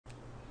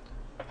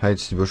Hi,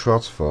 it's Thibault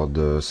Schwartz for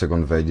the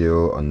second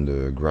video on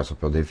the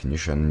Grasshopper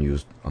definition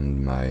used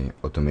on my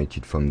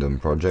automated FoamDome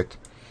project.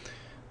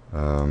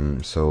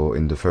 So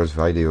in the first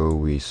video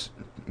we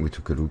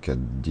took a look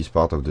at this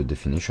part of the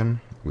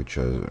definition, which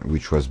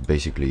was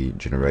basically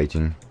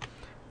generating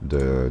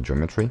the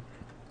geometry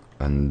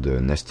and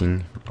the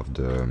nesting of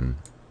the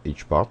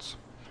each parts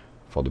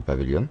for the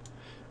pavilion.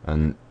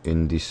 And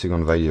in this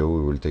second video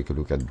we will take a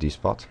look at this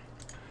part,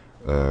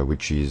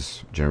 which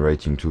is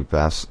generating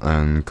toolpaths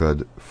and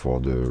code for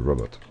the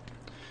robot.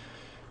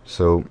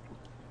 So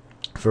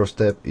first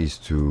step is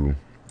to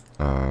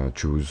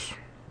choose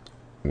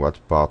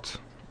what part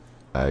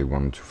I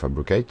want to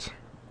fabricate.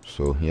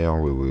 So here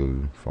we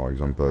will, for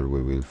example,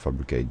 we will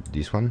fabricate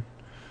this one,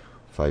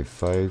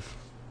 5.5.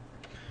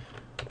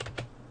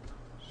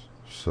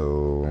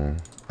 So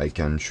I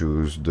can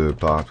choose the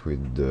part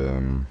with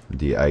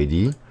the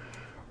ID,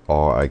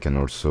 or I can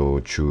also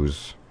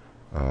choose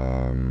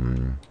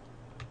in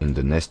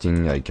the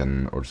nesting I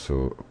can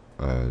also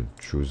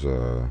choose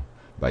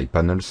by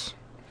panels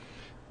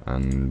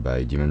and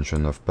by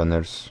dimension of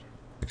panels,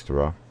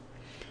 etc.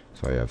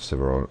 So I have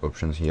several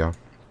options here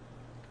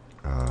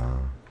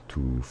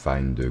to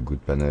find the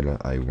good panel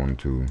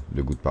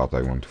the good part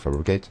I want to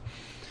fabricate.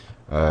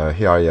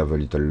 Here I have a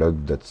little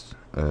log that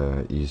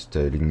is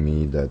telling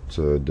me that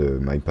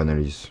my panel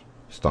is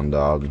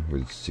standard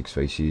with 6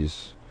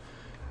 faces,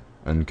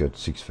 uncut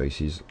 6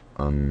 faces,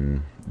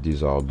 and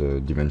these are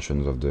the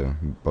dimensions of the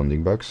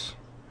bounding box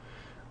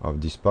of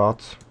this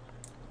part.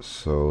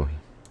 So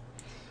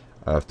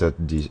after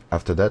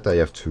that I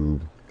have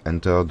to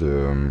enter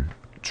the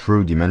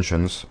true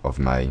dimensions of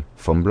my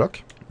foam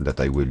block that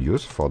I will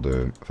use for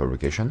the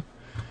fabrication.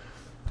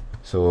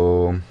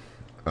 So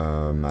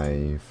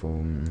my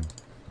foam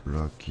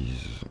block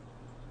is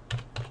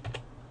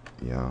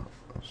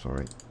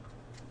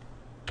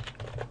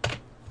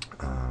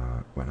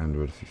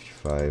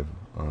 155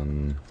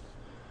 on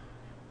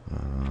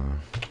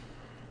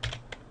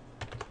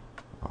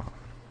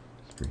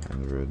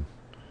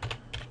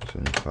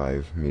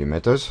 375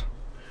 millimeters.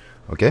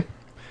 Okay,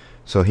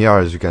 so here,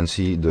 as you can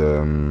see,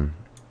 the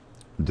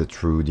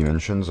true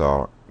dimensions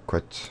are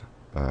quite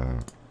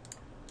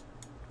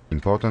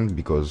important,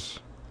 because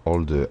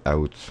all the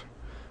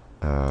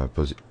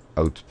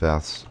out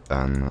paths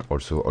and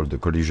also all the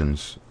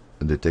collisions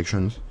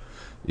detections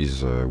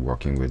is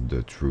working with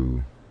the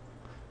true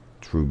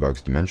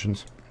box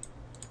dimensions.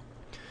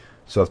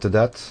 So after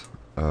that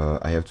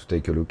I have to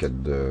take a look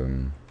at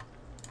the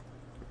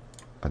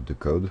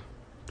code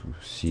to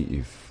see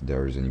if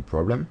there is any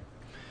problem.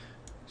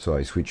 So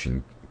I switch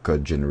in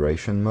code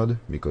generation mode,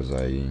 because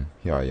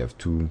here I have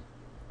two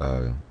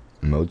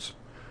modes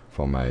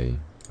for my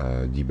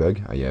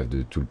debug. I have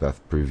the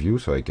toolpath preview,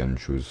 so I can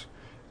choose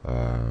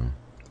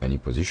any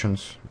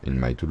positions in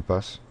my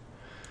toolpath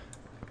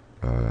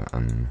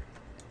and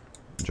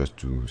just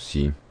to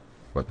see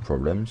what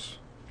problems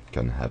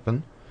can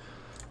happen.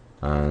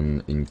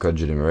 And in code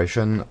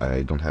generation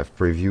I don't have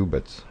preview,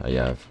 but I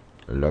have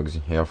logs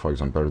here, for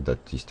example,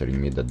 that is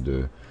telling me that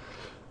the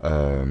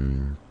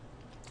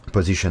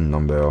position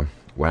number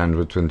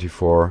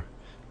 124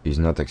 is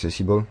not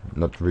accessible,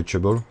 not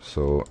reachable.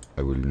 So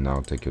I will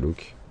now take a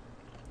look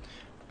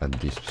at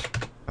this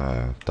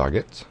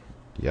target.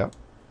 Yeah,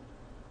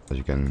 as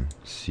you can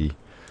see,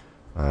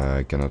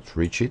 I cannot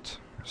reach it,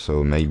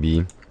 so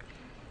maybe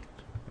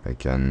I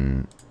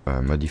can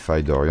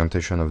modify the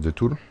orientation of the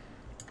tool.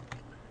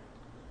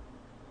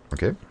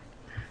 Okay,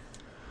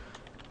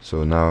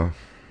 so now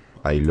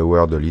I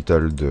lowered a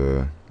little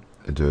the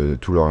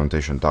tool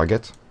orientation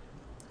target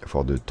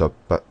for the top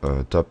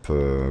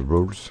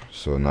rules,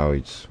 so now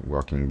it's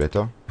working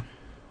better.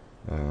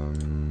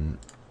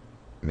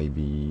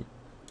 Maybe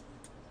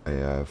I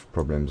have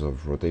problems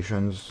of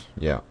rotations.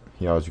 Yeah,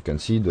 here as you can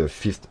see, the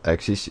 5th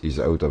axis is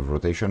out of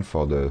rotation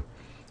for the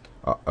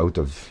out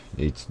of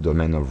its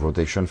domain of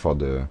rotation for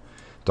the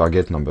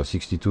target number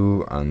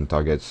 62 and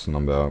targets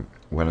number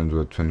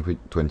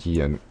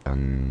 120 and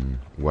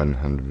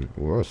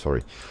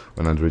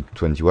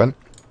 121.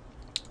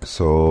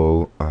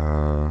 So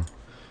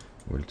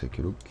we'll take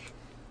a look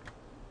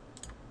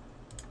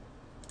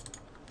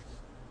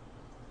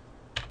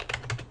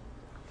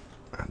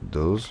at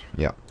those.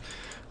 Yeah,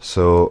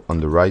 so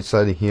on the right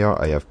side here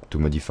I have to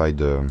modify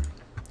the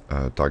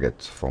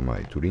target for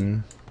my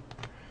tooling,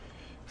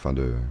 for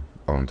the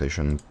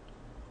orientation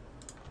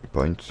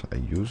point I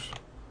use.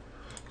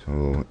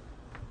 So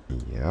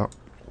yeah,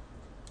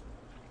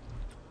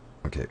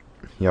 okay,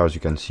 here as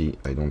you can see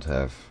I don't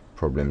have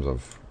problems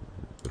of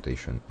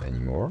rotation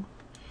anymore,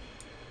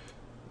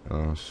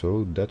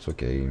 so that's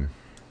okay.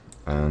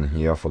 And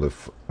here for the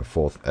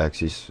 4th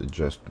axis,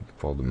 just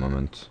for the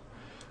moment,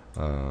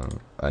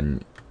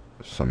 and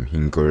some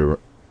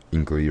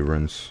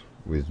incoherence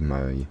with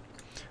my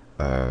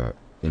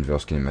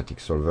inverse kinematic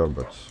solver,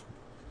 but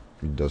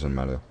it doesn't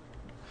matter.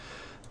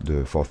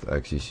 The 4th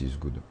axis is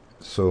good.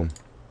 So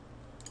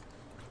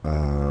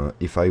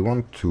if I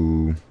want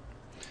to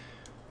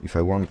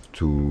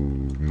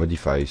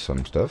modify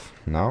some stuff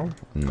now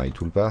in my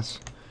toolpath,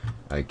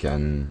 I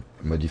can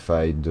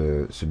modify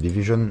the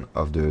subdivision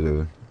of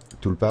the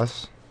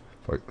toolpath.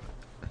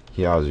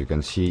 Here, as you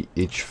can see,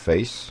 each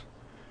face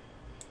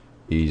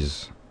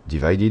is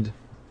divided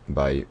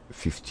by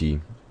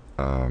 50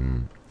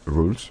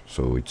 rules,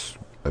 so it's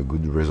a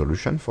good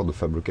resolution for the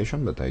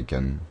fabrication, but I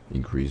can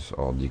increase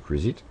or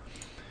decrease it.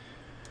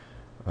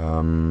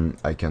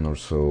 I can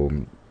also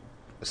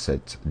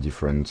set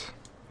different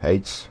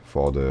heights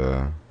for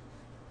the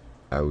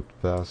out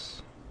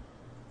path.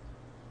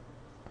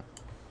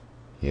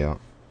 Here,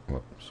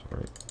 oh,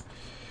 sorry.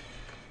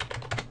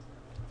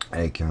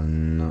 I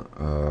can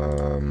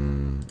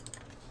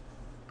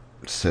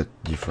set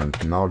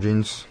different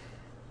margins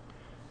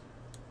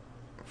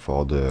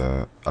for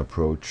the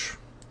approach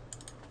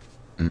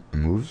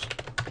moves.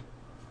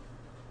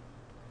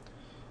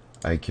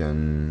 I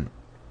can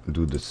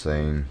do the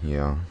same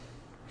here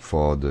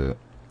for the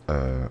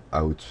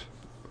out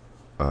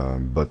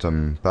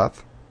bottom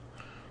path.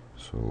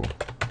 So,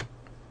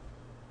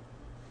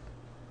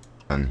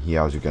 and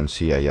here, as you can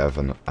see, I have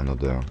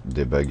another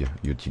debug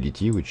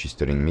utility which is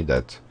telling me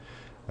that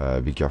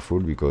be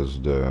careful,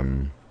 because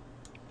the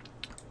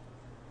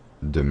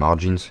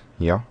margins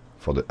here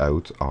for the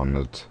out are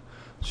not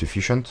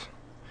sufficient.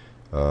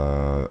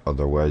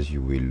 Otherwise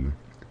you will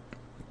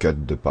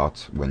cut the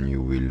part when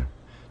you will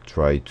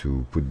try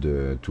to put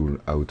the tool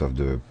out of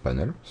the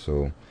panel.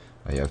 So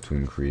I have to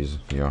increase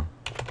here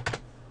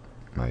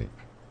my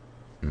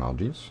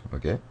margins.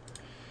 Okay.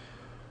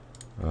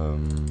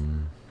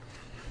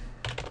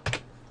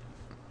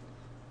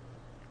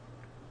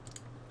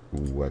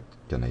 What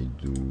can I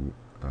do?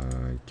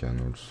 I can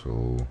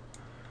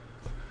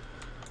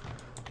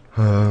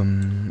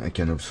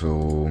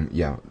also,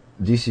 yeah,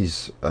 this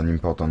is an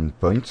important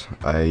point.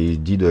 I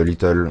did a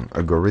little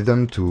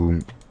algorithm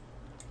to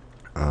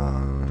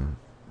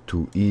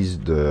ease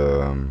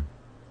the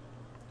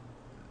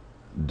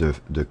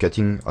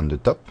cutting on the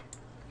top.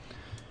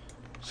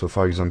 So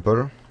for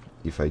example,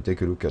 if I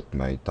take a look at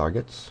my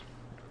targets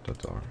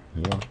that are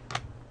here,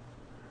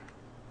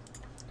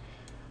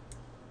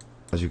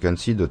 as you can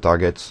see, the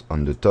targets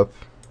on the top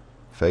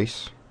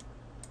face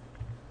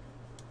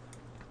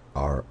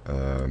are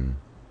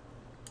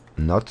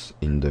not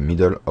in the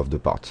middle of the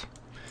part.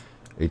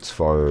 It's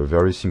for a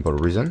very simple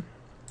reason.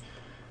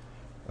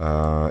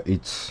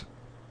 It's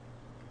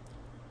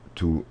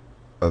to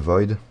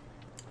avoid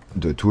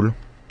the tool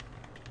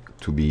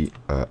to be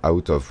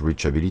out of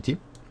reachability,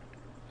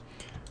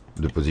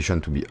 the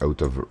position to be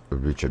out of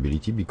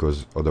reachability,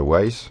 because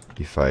otherwise,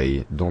 if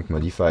I don't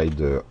modify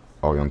the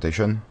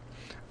orientation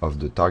of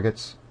the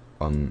targets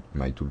on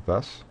my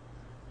toolpath,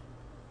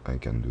 I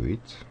can do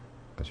it,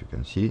 as you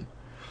can see,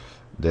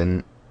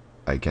 then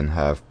I can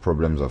have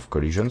problems of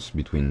collisions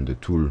between the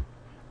tool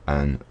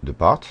and the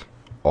part,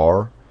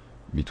 or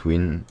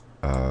between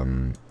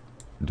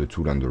the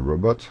tool and the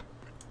robot.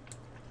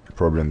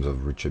 Problems of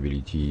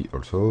reachability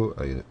also,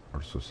 I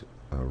also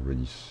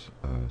already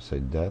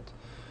said that.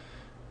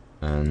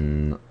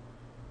 And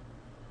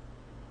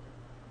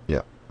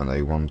yeah, and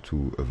I want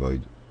to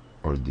avoid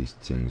all these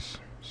things,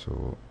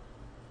 so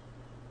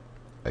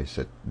I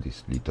set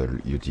this little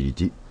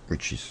utility,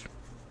 which is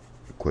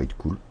quite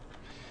cool.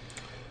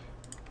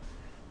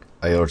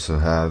 I also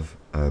have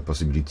a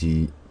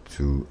possibility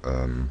to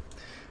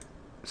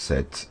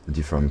set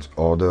different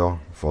order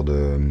for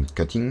the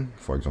cutting.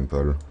 For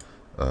example,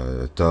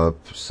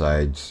 top,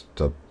 sides,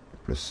 top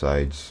plus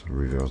sides,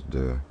 reverse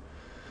the,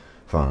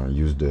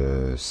 use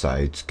the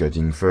sides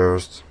cutting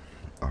first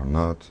or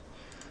not.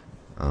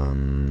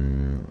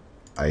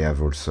 I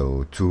have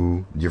also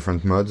two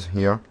different modes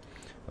here.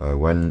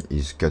 One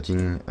is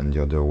cutting and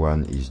the other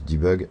one is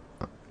debug.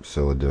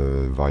 So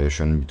the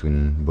variation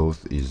between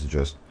both is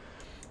just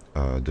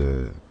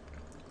the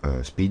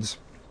speeds.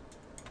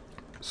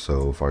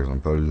 So for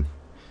example,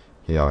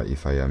 here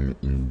if I am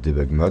in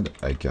debug mode,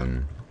 I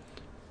can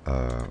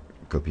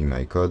copy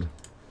my code,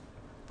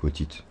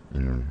 put it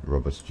in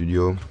Robot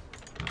Studio,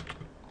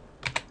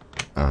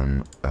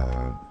 and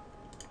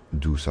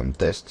do some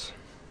tests.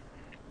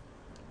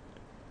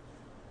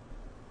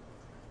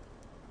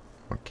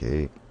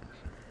 Okay,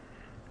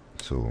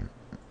 so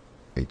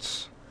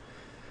it's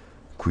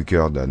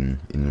quicker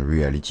than in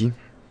reality,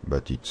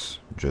 but it's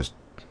just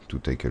to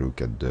take a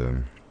look at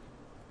the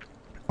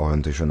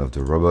orientation of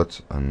the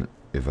robot and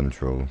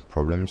eventual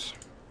problems.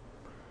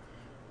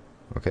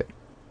 Okay,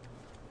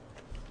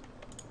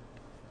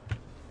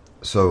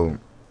 so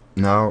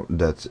now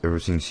that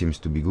everything seems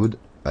to be good,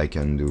 I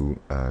can do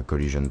a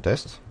collision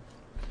test.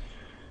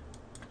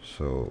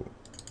 So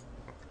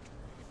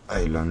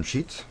I launch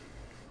it.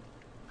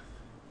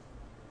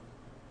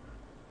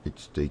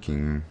 It's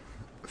taking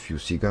a few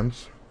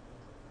seconds.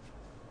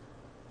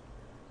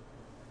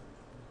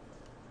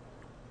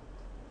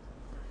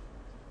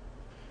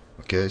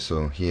 Okay,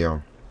 so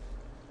here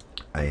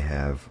I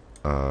have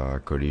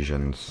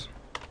collisions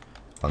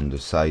on the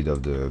side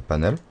of the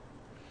panel,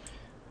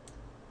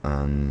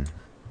 and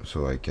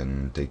so I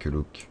can take a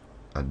look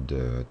at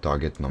the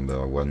target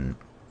number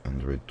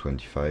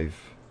 125,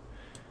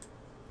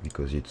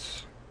 because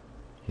it's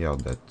here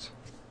that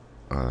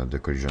the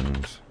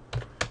collisions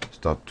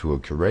start to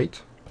occur.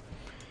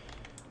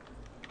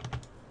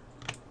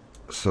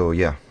 So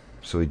yeah,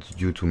 so it's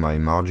due to my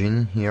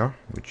margin here,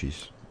 which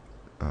is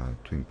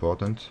too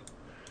important.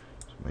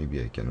 So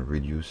maybe I can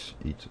reduce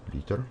it a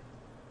little.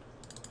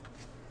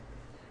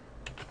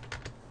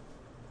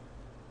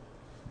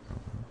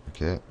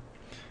 Okay,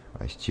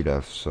 I still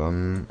have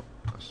some,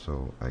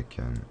 so I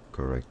can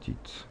correct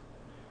it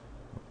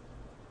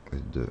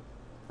with the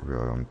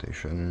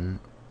reorientation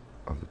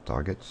of the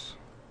targets.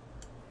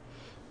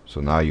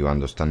 So now you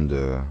understand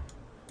the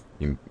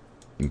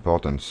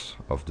importance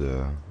of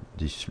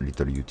this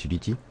little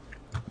utility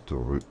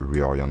to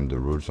reorient the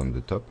rules on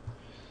the top.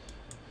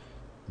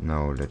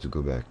 Now let's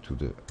go back to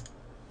the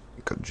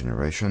code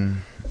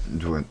generation,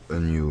 do a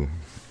new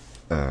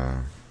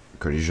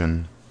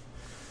collision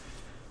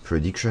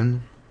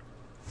prediction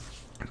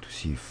to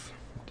see if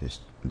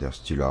there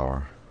still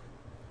are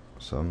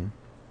some.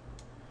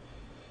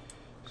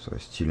 So I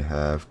still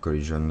have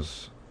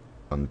collisions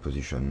on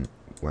position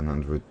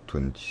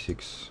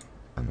 126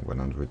 and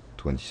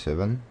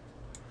 127.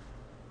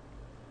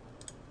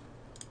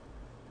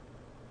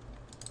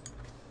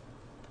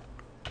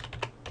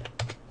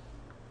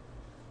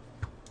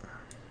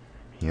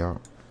 Here,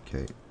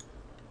 okay.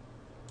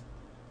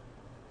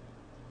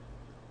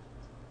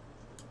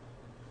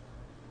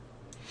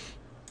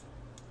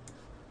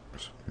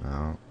 So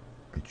now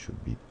it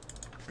should be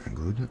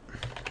good,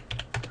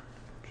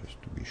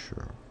 just to be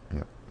sure.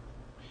 Yeah.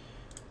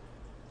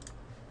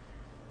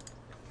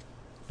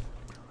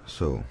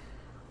 So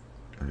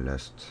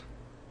last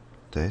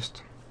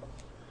test,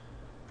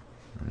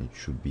 and it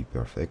should be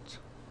perfect.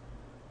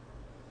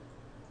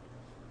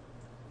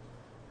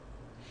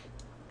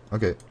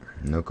 Okay,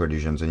 no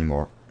collisions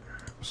anymore.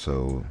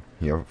 So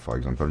here, for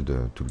example,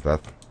 the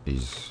toolpath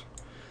is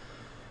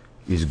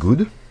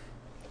good,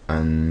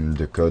 and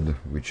the code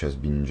which has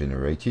been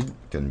generated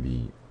can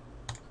be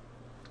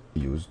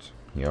used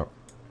here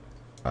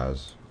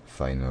as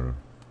final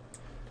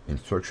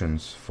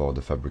instructions for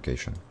the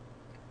fabrication.